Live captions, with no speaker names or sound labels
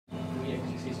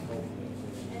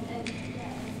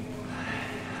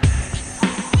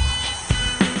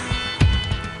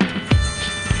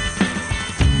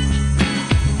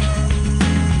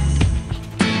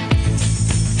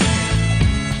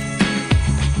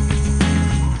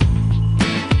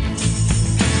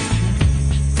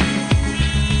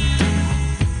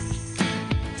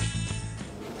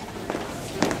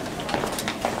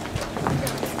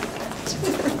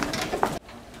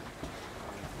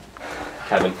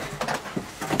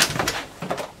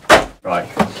Right,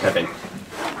 Kevin.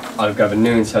 I've got a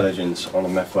new intelligence on a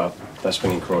meth lab that's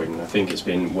been in Croydon. I think it's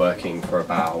been working for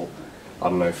about, I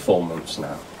don't know, 4 months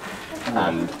now.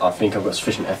 And I think I've got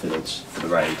sufficient evidence for the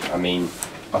raid. I mean,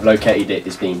 I've located it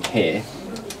as being here,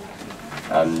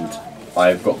 and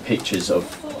I've got pictures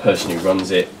of the person who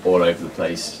runs it all over the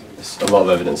place. There's a lot of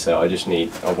evidence there. I just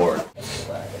need a warrant.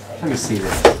 Let me see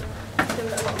this.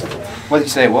 What did you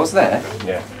say it was there?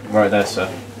 Yeah, right there,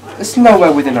 sir. It's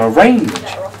nowhere within our range.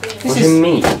 What do you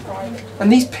mean?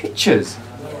 And these pictures.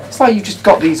 It's like you just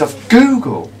got these off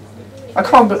Google. I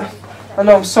can't I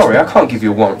know, I'm sorry, I can't give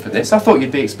you a warrant for this. I thought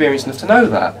you'd be experienced enough to know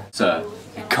that. Sir,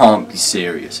 it can't be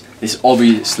serious. This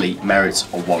obviously merits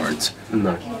a warrant.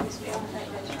 No.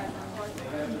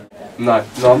 No,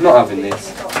 I'm not having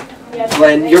this.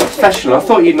 Glenn, you're a professional. I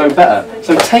thought you'd know better.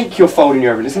 So take your phone and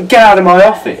your evidence and get out of my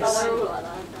office.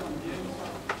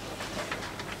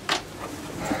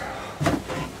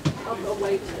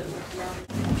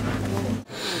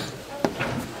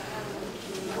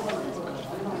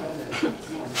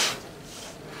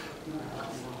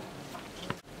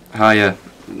 Hiya.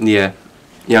 Yeah,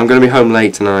 I'm going to be home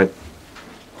late tonight.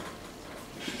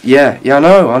 Yeah, I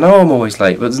know I'm always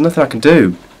late, but there's nothing I can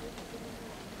do.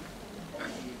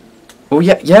 Well,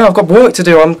 yeah, I've got work to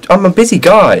do. I'm a busy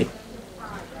guy.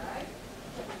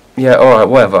 Yeah, alright,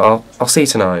 whatever. I'll see you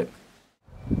tonight.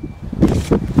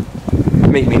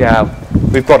 Meet me now.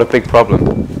 We've got a big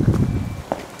problem.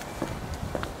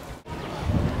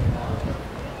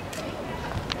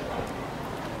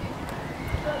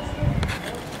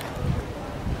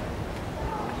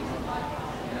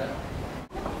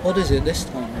 What is it this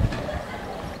time?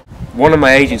 One of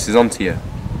my agents is onto you.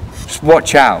 Just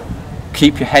watch out.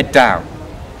 Keep your head down.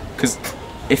 Because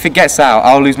if it gets out,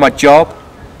 I'll lose my job.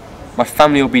 My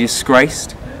family will be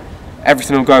disgraced.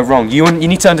 Everything will go wrong. You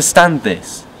need to understand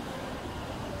this.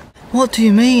 What do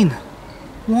you mean?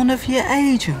 One of your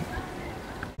agents?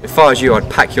 If I was you, I'd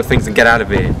pack your things and get out of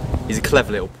here. He's a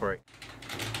clever little prick.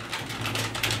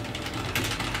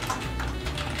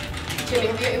 Jimmy,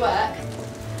 have you got your work?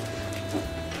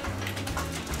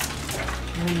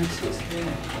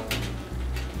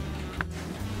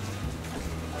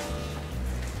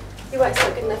 Your work's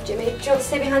not good enough, Jimmy. Do you want to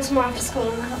stay behind tomorrow after school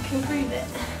and I'll help you improve it?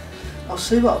 I'll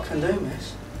see what I can do,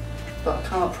 miss. But I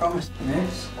can't promise,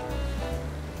 miss.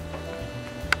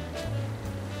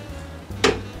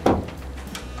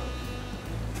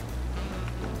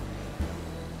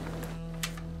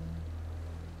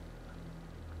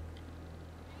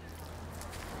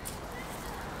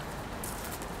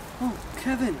 Oh,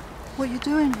 Kevin, what are you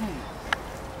doing here?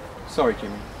 Sorry,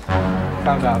 Jimmy.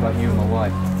 Found out about you and my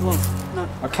wife. Well, no,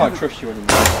 I can't trust you anymore.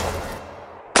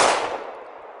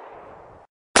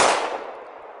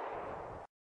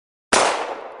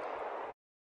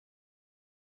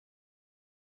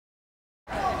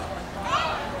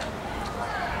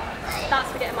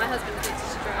 That's for getting my husband addicted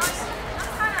to drugs.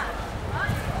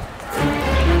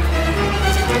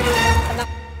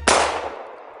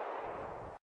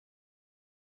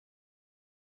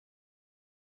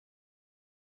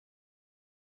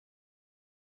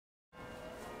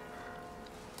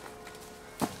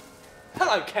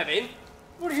 Hello, Kevin.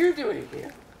 What are you doing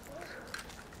here?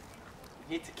 I'm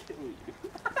here to kill you.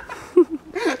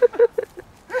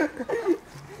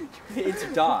 You're here to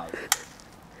die.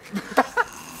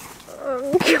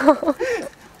 Oh, God.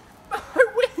 I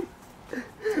win.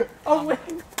 I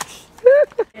win.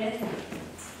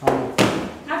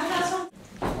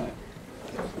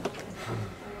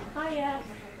 Hiya.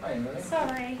 Hi, Millie.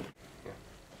 Sorry.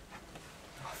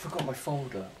 I forgot my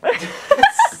folder.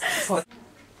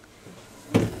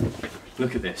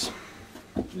 Look at this.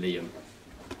 Liam.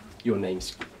 Your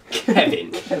name's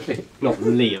Kevin. Kevin. Not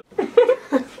Liam.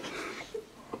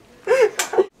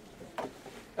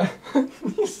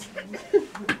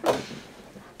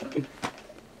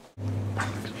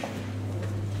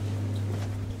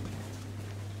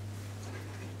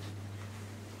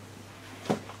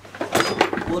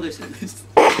 What is it this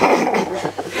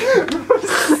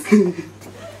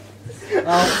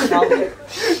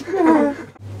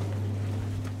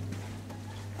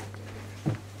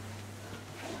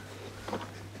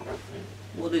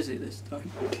What is it this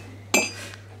time?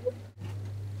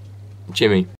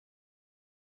 Jimmy.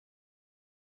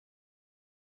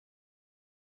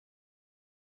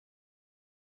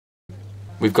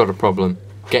 We've got a problem.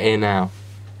 Get here now.